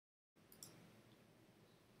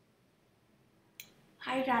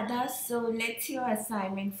Hi Radha, so let's see your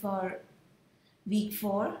assignment for week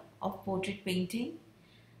 4 of portrait painting.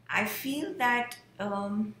 I feel that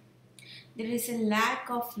there is a lack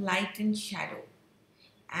of light and shadow,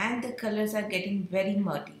 and the colors are getting very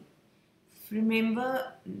muddy.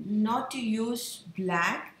 Remember not to use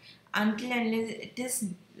black until unless it is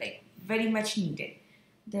like very much needed.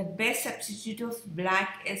 The best substitute of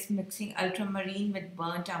black is mixing ultramarine with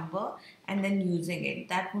burnt umber and then using it.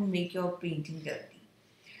 That will make your painting dirty.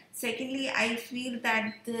 Secondly, I feel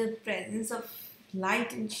that the presence of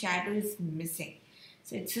light and shadow is missing.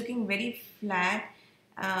 So it's looking very flat.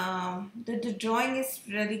 The drawing is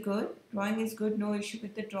really good. Drawing is good, no issue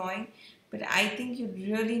with the drawing. But I think you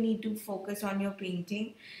really need to focus on your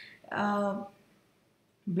painting. Uh,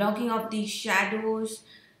 Blocking of these shadows,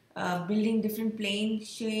 building different plane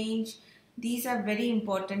change. These are very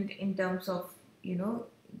important in terms of,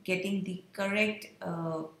 getting the correct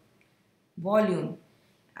volume.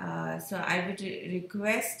 So I would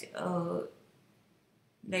request,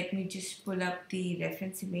 let me just pull up the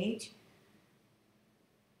reference image.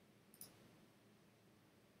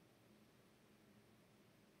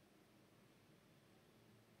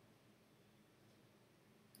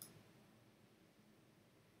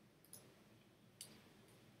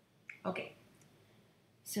 Okay,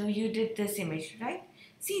 so you did this image, right?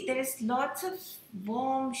 See, there is lots of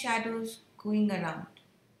warm shadows going around.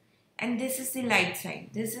 And this is the light side.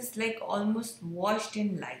 This is like almost washed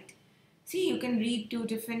in light. See, you can read two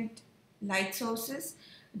different light sources,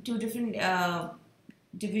 two different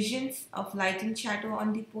divisions of light and shadow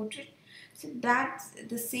on the portrait. So that's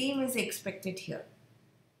the same is expected here.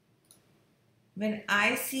 When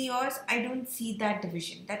I see yours, I don't see that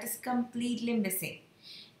division. That is completely missing.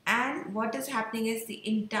 And what is happening is the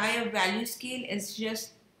entire value scale is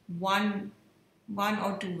just one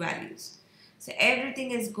or two values. So everything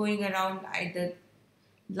is going around either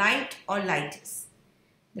light or lightest.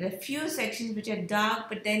 There are few sections which are dark,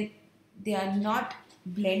 but then they are not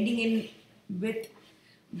blending in with,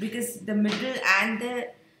 because the middle and the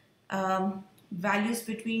values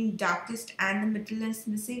between darkest and the middle is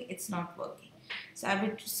missing. It's not working. So I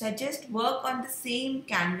would suggest work on the same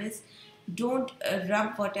canvas. Don't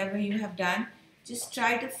rub whatever you have done. Just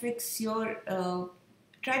try to fix the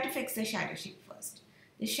shadow shape first.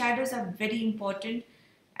 The shadows are very important,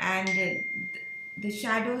 and the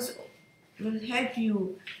shadows will help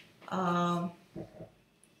you uh,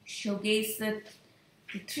 showcase the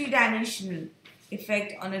three-dimensional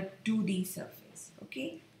effect on a 2D surface.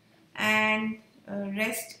 Okay, and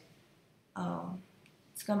rest,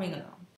 it's coming along.